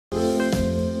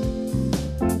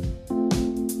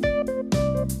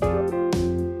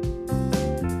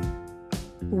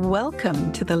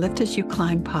Welcome to the Lift As You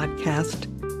Climb podcast,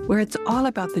 where it's all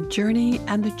about the journey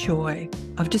and the joy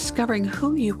of discovering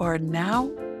who you are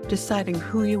now, deciding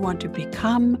who you want to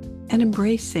become, and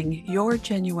embracing your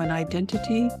genuine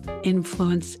identity,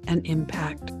 influence, and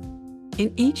impact.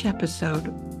 In each episode,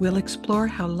 we'll explore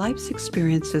how life's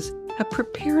experiences have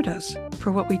prepared us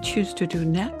for what we choose to do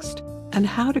next and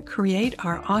how to create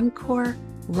our encore,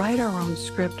 write our own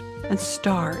script, and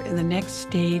star in the next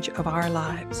stage of our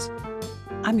lives.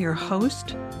 I'm your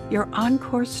host, your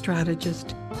encore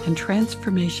strategist and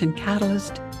transformation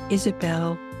catalyst,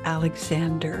 Isabel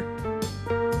Alexander.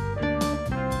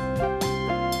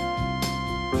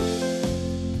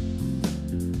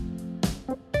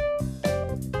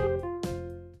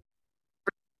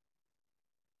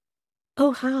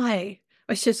 Oh, hi.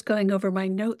 I was just going over my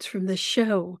notes from the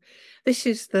show. This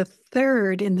is the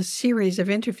third in the series of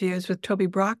interviews with Toby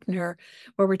Brockner,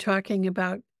 where we're talking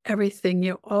about everything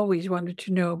you always wanted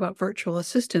to know about virtual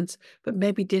assistants, but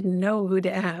maybe didn't know who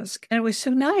to ask. And it was so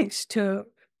nice to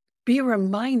be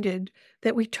reminded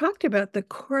that we talked about the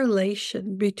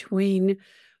correlation between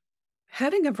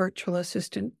having a virtual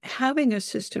assistant, having a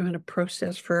system and a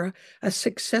process for a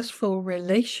successful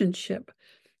relationship,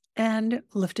 and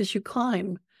Lift As You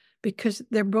Climb, because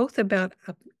they're both about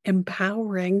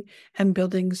empowering and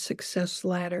building success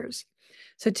ladders.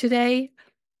 So today,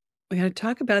 we're going to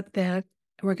talk about that.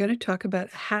 And we're going to talk about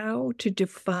how to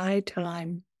defy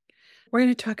time. We're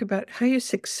going to talk about how you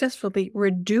successfully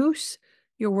reduce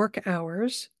your work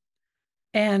hours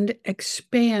and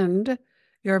expand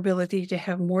your ability to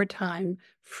have more time,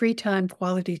 free time,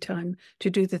 quality time to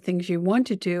do the things you want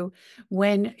to do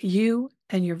when you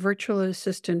and your virtual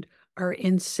assistant are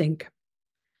in sync.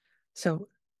 So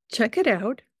check it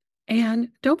out. And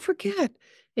don't forget,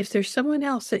 if there's someone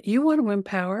else that you want to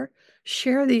empower,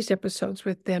 share these episodes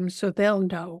with them so they'll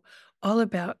know all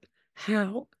about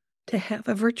how to have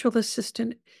a virtual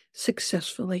assistant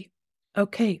successfully.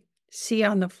 Okay, see you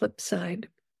on the flip side.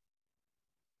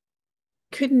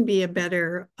 Couldn't be a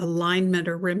better alignment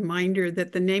or reminder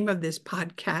that the name of this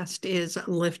podcast is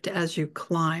Lift As You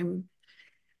Climb.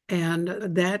 And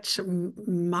that's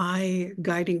my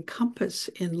guiding compass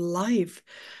in life,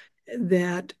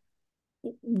 that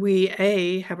we,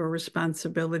 have a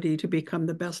responsibility to become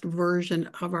the best version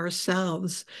of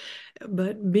ourselves,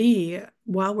 but B,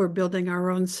 while we're building our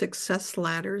own success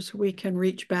ladders, we can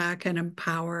reach back and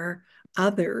empower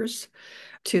others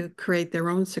to create their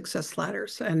own success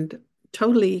ladders. And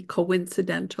totally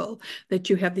coincidental that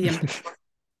you have the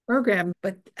program,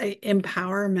 but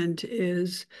empowerment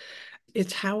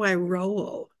it's how I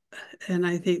roll. And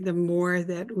I think the more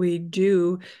that we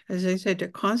do, as I said, to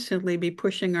constantly be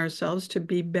pushing ourselves to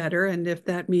be better, and if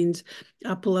that means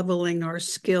up-leveling our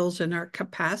skills and our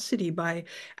capacity by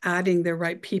adding the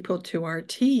right people to our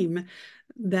team,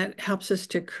 that helps us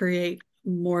to create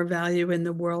more value in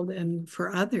the world and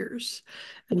for others.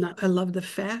 And I love the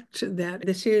fact that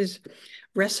this is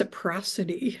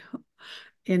reciprocity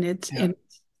in its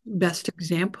best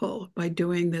example by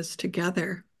doing this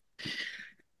together.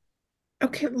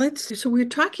 Okay, so we're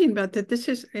talking about that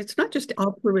it's not just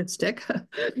altruistic.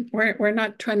 We're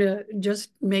not trying to just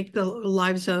make the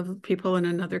lives of people in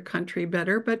another country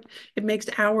better, but it makes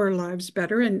our lives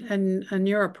better. And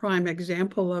you're a prime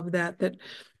example of that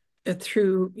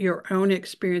through your own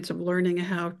experience of learning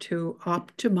how to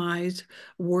optimize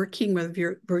working with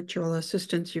your virtual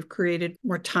assistants, you've created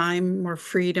more time, more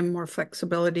freedom, more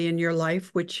flexibility in your life,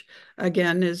 which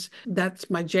again that's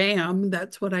my jam.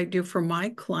 That's what I do for my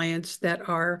clients that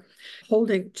are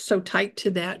holding so tight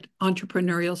to that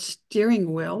entrepreneurial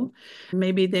steering wheel.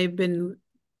 Maybe they've been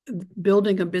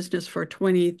building a business for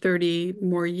 20, 30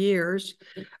 more years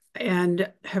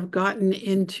and have gotten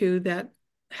into that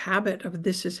habit of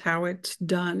this is how it's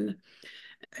done.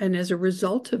 And as a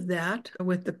result of that,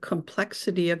 with the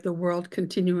complexity of the world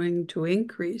continuing to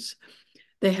increase,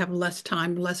 they have less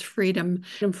time, less freedom.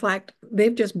 In fact,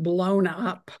 they've just blown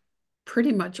up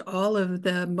pretty much all of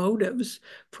the motives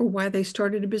for why they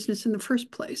started a business in the first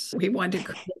place. We want to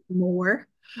create more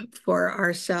for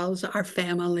ourselves, our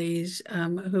families,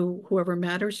 whoever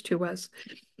matters to us.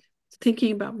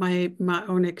 Thinking about my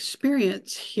own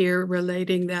experience here,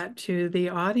 relating that to the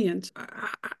audience,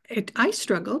 I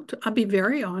struggled, I'll be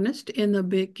very honest, in the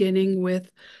beginning with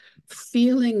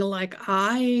feeling like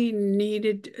I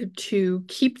needed to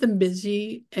keep them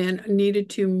busy and needed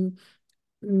to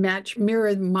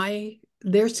mirror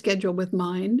their schedule with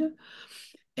mine.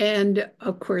 And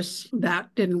of course,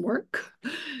 that didn't work.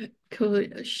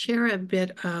 Could you share a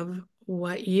bit of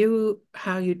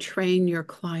how you train your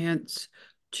clients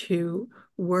to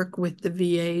work with the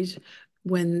VAs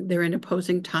when they're in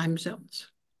opposing time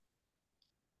zones?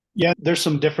 Yeah, there's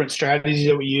some different strategies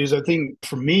that we use. I think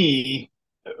for me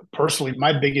personally,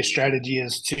 my biggest strategy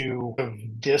is to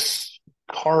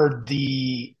discard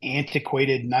the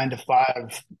antiquated 9 to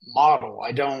 5 model.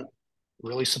 I don't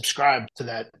really subscribe to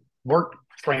that work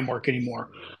framework anymore.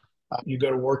 You go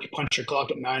to work, you punch your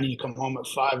clock at 9, and you come home at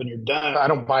 5, and you're done. I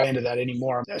don't buy into that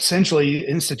anymore. Essentially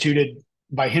instituted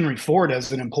by Henry Ford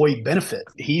as an employee benefit.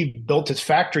 He built his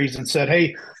factories and said,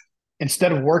 hey,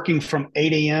 instead of working from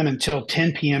 8 a.m. until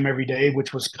 10 p.m. every day,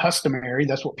 which was customary,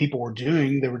 that's what people were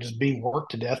doing. They were just being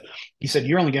worked to death. He said,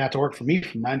 you're only going to have to work for me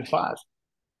from 9 to 5.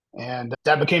 And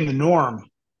that became the norm.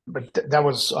 But that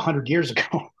was 100 years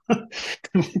ago.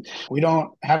 We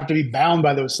don't have to be bound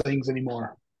by those things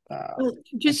anymore. Well,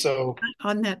 And just so,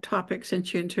 on that topic,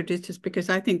 since you introduced this, because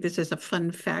I think this is a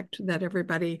fun fact that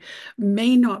everybody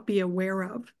may not be aware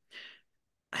of.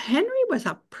 Henry was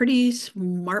a pretty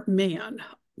smart man.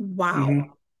 Wow.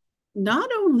 mhm, Not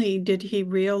only did he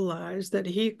realize that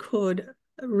he could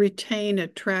retain,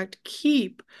 attract,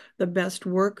 keep the best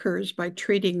workers by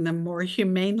treating them more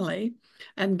humanely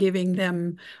and giving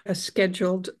them a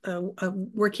scheduled a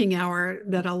working hour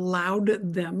that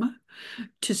allowed them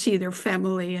to see their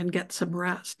family and get some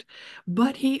rest,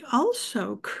 but he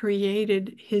also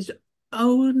created his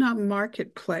own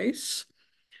marketplace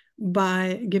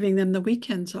by giving them the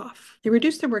weekends off. He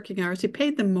reduced their working hours, he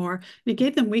paid them more, and he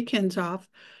gave them weekends off.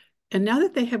 And now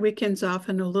that they had weekends off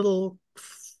and a little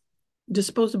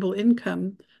disposable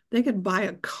income, they could buy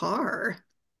a car.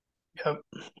 yep.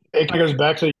 It kind of goes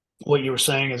back to what you were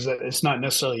saying is that it's not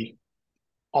necessarily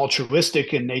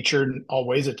altruistic in nature in all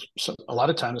ways. It's a lot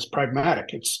of times it's pragmatic.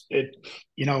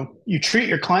 You treat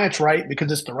your clients right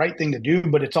because it's the right thing to do,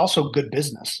 but it's also good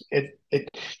business.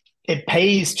 It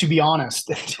pays to be honest,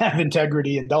 to have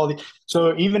integrity and all.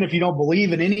 So even if you don't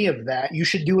believe in any of that, you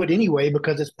should do it anyway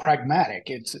because it's pragmatic.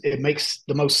 It makes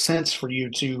the most sense for you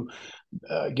to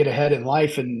get ahead in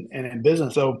life and in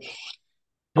business. So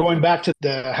going back to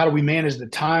the how do we manage the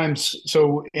times?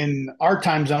 So in our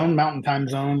time zone, mountain time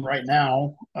zone right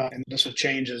now, and this will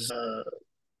change as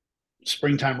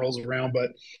springtime rolls around,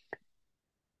 but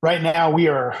right now we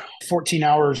are 14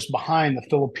 hours behind the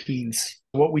Philippines.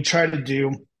 What we try to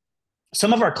do,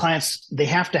 some of our clients, they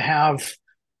have to have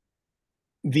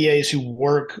VAs who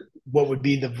work what would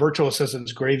be the virtual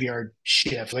assistants graveyard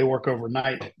shift. They work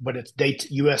overnight, but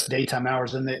it's U.S. daytime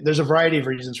hours, and there's a variety of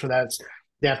reasons for that.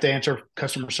 They have to answer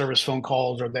customer service phone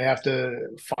calls, or they have to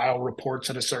file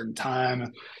reports at a certain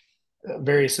time,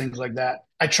 various things like that.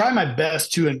 I try my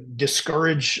best to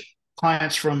discourage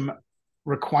clients from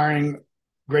requiring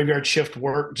graveyard shift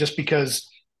work, just because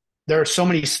there are so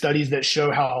many studies that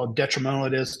show how detrimental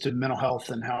it is to mental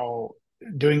health and how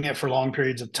doing it for long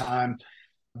periods of time,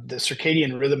 the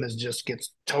circadian rhythm is just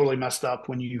gets totally messed up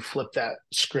when you flip that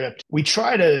script. We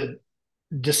try to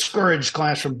discourage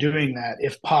clients from doing that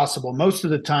if possible. Most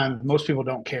of the time, most people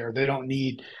don't care. They don't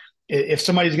need, if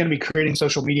somebody's going to be creating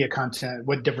social media content,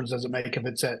 what difference does it make if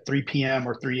it's at 3 p.m.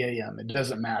 or 3 a.m.? It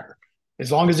doesn't matter.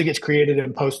 As long as it gets created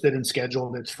and posted and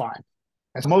scheduled, it's fine.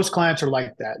 And most clients are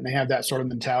like that, and they have that sort of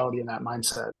mentality and that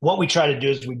mindset. What we try to do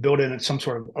is we build in some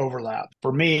sort of overlap.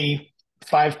 For me,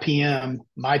 5 p.m.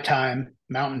 my time,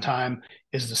 mountain time,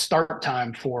 is the start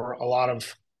time for a lot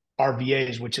of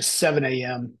RVAs, which is 7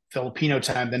 a.m. Filipino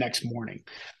time the next morning.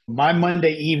 My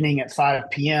Monday evening at 5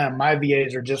 p.m., my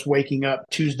VAs are just waking up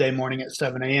Tuesday morning at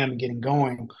 7 a.m. and getting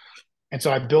going. And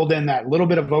so I build in that little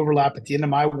bit of overlap at the end of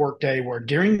my workday where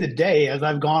during the day, as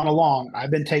I've gone along,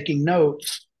 I've been taking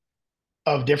notes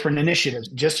of different initiatives.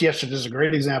 Just yesterday is a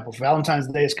great example. Valentine's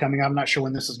Day is coming up. I'm not sure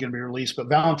when this is going to be released, but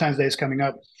Valentine's Day is coming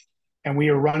up, and we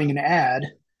are running an ad.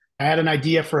 I had an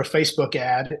idea for a Facebook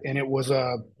ad, and it was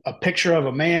a picture of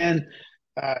a man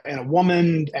and a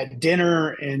woman at dinner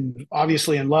and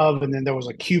obviously in love. And then there was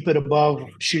a Cupid above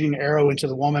shooting an arrow into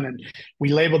the woman. And we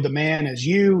labeled the man as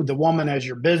you, the woman as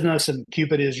your business, and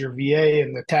Cupid is your VA.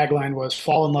 And the tagline was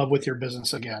fall in love with your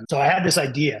business again. So I had this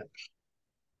idea.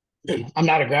 I'm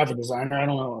not a graphic designer. I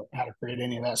don't know how to create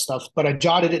any of that stuff, but I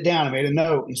jotted it down. I made a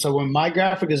note. And so when my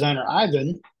graphic designer,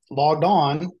 Ivan, logged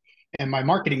on, and my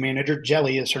marketing manager,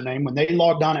 Jelly is her name, when they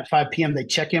logged on at 5 p.m., they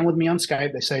check in with me on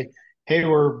Skype. They say, hey,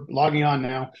 we're logging on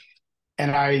now.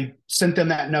 And I sent them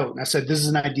that note. And I said, this is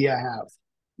an idea I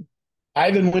have.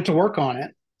 Ivan went to work on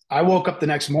it. I woke up the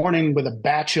next morning with a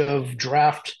batch of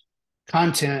draft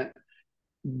content,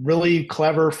 really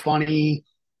clever, funny,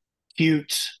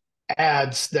 cute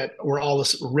ads that were all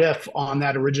this riff on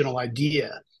that original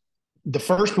idea. The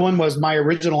first one was my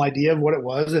original idea of what it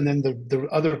was, and then the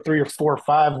other three or four or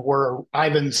five were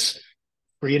Ivan's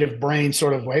creative brain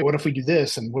sort of, hey, what if we do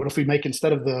this? And what if we make,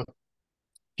 instead of the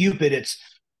Cupid, it's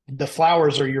the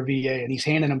flowers are your VA, and he's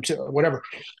handing them to whatever.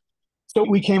 So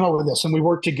we came up with this and we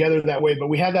worked together that way, but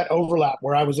we had that overlap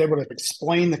where I was able to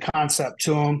explain the concept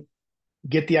to him,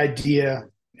 get the idea,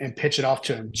 and pitch it off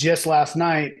to him. Just last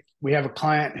night, we have a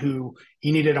client who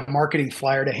he needed a marketing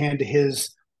flyer to hand to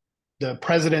the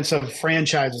presidents of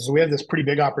franchises. So we have this pretty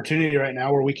big opportunity right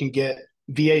now where we can get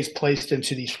VAs placed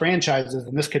into these franchises,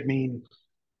 and this could mean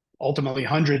ultimately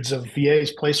hundreds of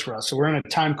VAs placed for us. So we're in a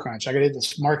time crunch. I got to get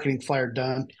this marketing flyer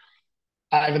done.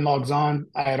 Ivan logs on.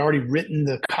 I had already written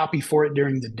the copy for it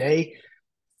during the day,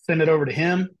 sent it over to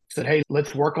him, said, hey,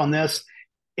 let's work on this.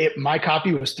 My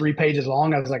copy was 3 pages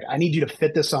long. I was like, I need you to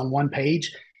fit this on 1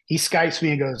 page. He Skypes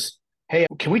me and goes, hey,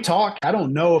 can we talk? I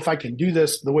don't know if I can do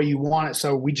this the way you want it.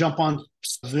 So we jump on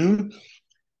Zoom,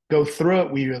 go through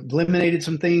it. We eliminated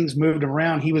some things, moved them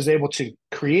around. He was able to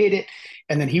create it.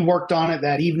 And then he worked on it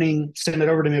that evening, sent it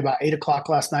over to me about 8 o'clock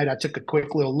last night. I took a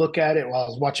quick little look at it while I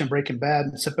was watching Breaking Bad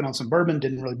and sipping on some bourbon.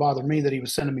 Didn't really bother me that he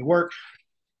was sending me work.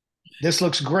 This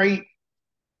looks great.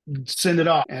 Send it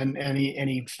off. And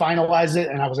he finalized it,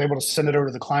 and I was able to send it over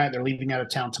to the client. They're leaving out of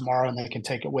town tomorrow and they can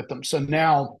take it with them. So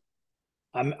now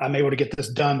I'm able to get this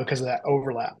done because of that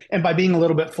overlap. And by being a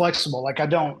little bit flexible, like I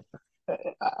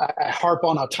harp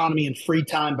on autonomy and free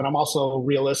time, but I'm also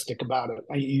realistic about it.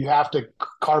 You have to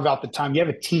carve out the time. You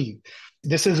have a team.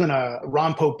 This isn't a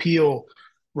Ron Popeil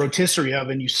rotisserie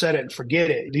oven. You set it and forget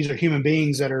it. These are human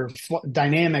beings that are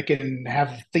dynamic and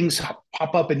have things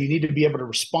pop up, and you need to be able to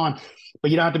respond,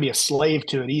 but you don't have to be a slave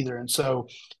to it either. And so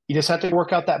you just have to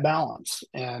work out that balance.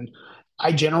 And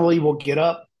I generally will get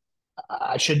up.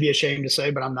 I should be ashamed to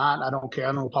say, but I'm not. I don't care.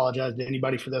 I don't apologize to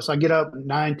anybody for this. I get up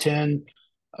 9, 10,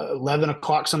 11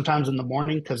 o'clock sometimes in the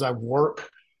morning because I work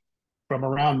from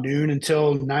around noon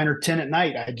until 9 or 10 at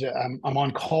night. I'm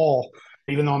on call.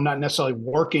 Even though I'm not necessarily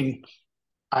working,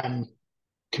 I'm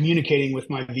communicating with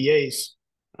my VAs.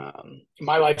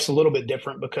 My life's a little bit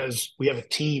different because we have a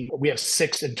team. We have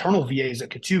 6 internal VAs at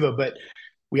Katuva, but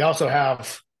we also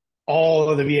have all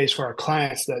of the VAs for our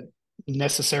clients that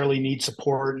necessarily need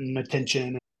support and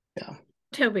attention. Yeah.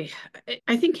 Toby,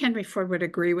 I think Henry Ford would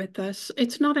agree with us.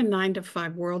 It's not a 9 to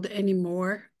 5 world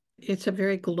anymore. It's a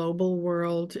very global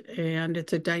world, and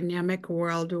it's a dynamic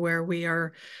world where we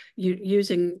are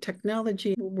using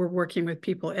technology. We're working with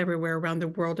people everywhere around the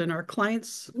world, and our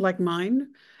clients, like mine,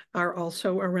 are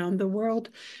also around the world.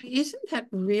 Isn't that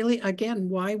really, again,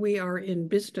 why we are in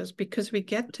business? Because we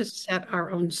get to set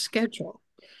our own schedule.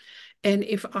 And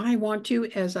if I want to,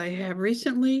 as I have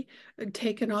recently,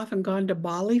 taken off and gone to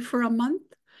Bali for a month,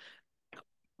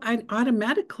 I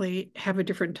automatically have a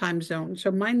different time zone. So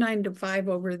my 9 to 5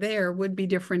 over there would be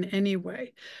different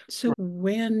anyway. So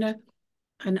when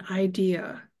an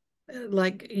idea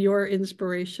like your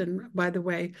inspiration, by the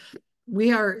way,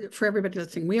 we are, for everybody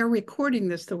listening, we are recording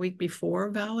this the week before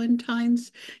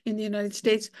Valentine's in the United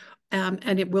States,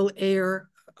 and it will air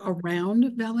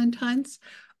around Valentine's.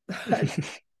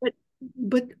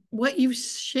 But what you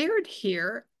shared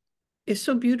here is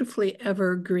so beautifully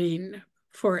evergreen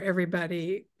for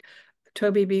everybody,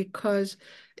 Toby, because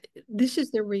this is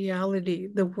the reality.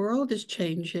 The world is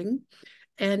changing.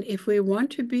 And if we want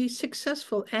to be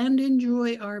successful and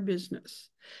enjoy our business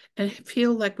and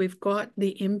feel like we've got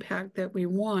the impact that we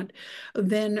want,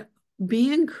 then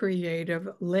being creative,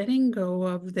 letting go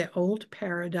of the old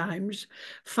paradigms,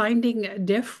 finding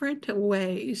different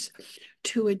ways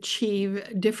to achieve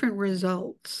different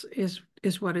results is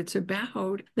what it's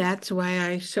about. That's why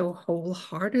I so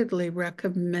wholeheartedly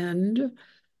recommend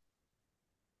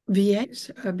VAs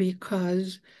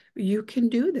because you can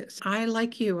do this. I,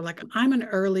 like you, like I'm an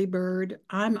early bird.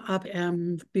 I'm up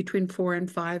between 4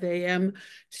 and 5 a.m.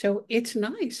 So it's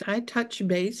nice. I touch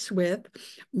base with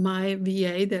my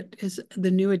VA that is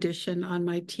the new addition on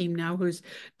my team now, who's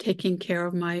taking care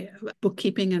of my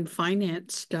bookkeeping and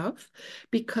finance stuff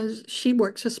because she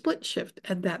works a split shift,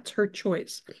 and that's her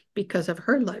choice because of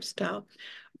her lifestyle.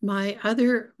 My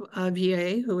other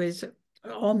VA, who is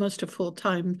almost a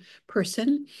full-time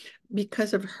person,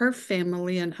 because of her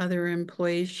family and other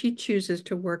employees, she chooses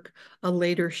to work a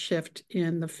later shift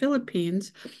in the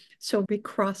Philippines. So we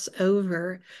cross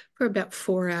over for about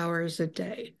 4 hours a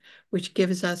day, which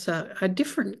gives us a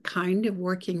different kind of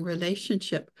working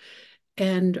relationship.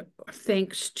 And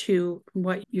thanks to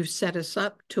what you've set us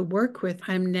up to work with,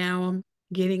 I'm now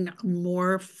getting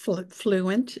more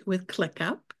fluent with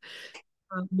ClickUp.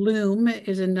 Loom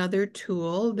is another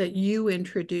tool that you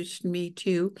introduced me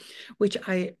to, which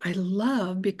I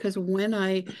love because when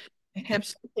I have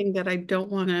something that I don't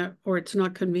want to, or it's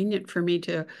not convenient for me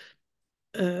to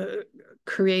uh,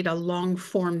 create a long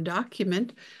form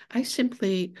document, I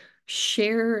simply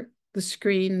share the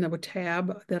screen, the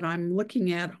tab that I'm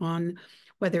looking at on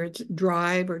whether it's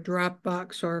Drive or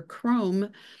Dropbox or Chrome,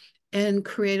 and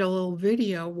create a little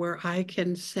video where I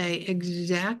can say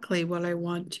exactly what I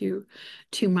want to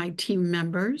my team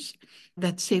members.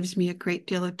 That saves me a great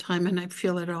deal of time, and I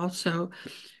feel it also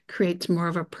creates more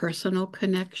of a personal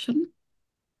connection.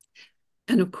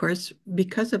 And of course,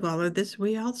 because of all of this,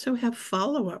 we also have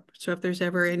follow-up. So if there's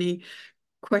ever any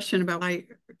question about, I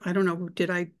don't know, did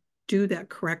I do that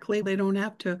correctly? They don't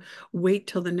have to wait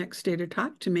till the next day to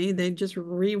talk to me. They just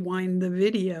rewind the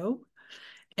video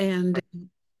and,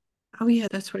 oh yeah,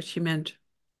 that's what she meant.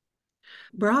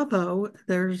 Bravo,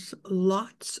 there's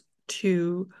lots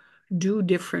to do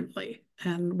differently.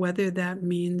 And whether that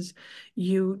means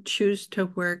you choose to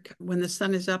work when the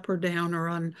sun is up or down or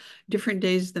on different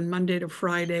days than Monday to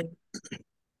Friday,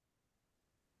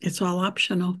 it's all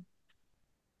optional.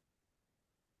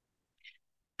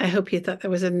 I hope you thought that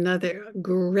was another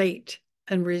great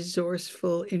and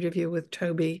resourceful interview with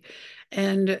Toby,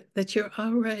 and that you're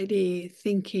already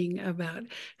thinking about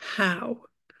how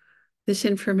this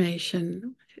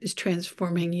information is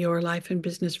transforming your life and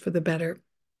business for the better.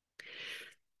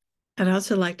 I'd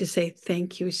also like to say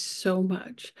thank you so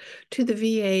much to the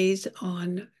VAs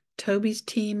on Toby's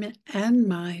team and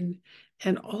mine,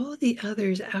 and all the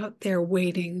others out there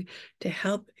waiting to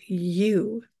help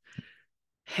you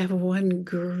have one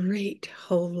great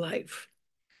whole life.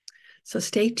 So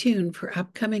stay tuned for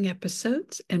upcoming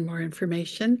episodes and more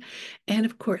information. And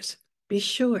of course, be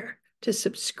sure to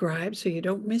subscribe so you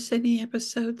don't miss any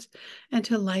episodes, and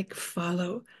to like,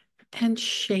 follow, and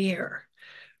share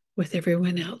with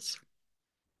everyone else.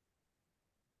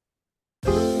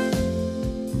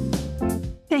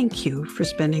 Thank you for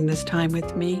spending this time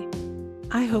with me.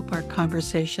 I hope our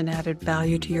conversation added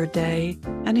value to your day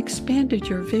and expanded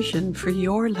your vision for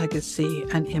your legacy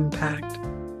and impact.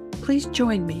 Please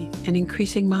join me in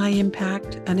increasing my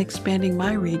impact and expanding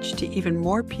my reach to even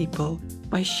more people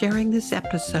by sharing this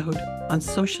episode on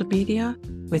social media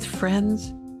with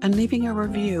friends and leaving a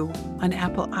review on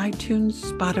Apple iTunes,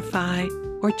 Spotify,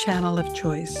 or channel of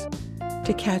choice.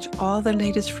 To catch all the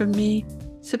latest from me,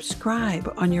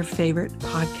 subscribe on your favorite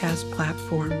podcast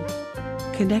platform.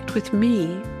 Connect with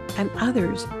me and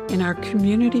others in our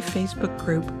community Facebook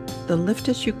group, the Lift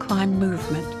As You Climb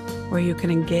Movement, where you can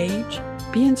engage,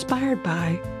 be inspired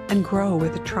by, and grow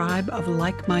with a tribe of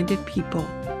like-minded people.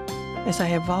 As I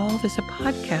evolve as a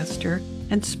podcaster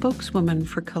and spokeswoman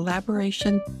for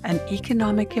collaboration and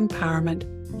economic empowerment,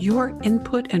 your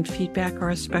input and feedback are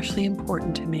especially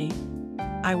important to me.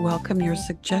 I welcome your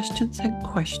suggestions and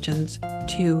questions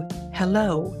to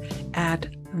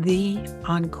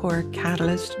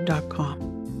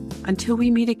hello@theencorecatalyst.com. Until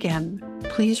we meet again,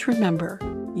 please remember,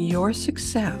 your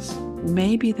success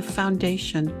may be the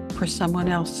foundation for someone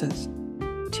else's.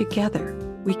 Together,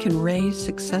 we can raise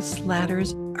success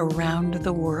ladders around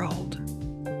the world.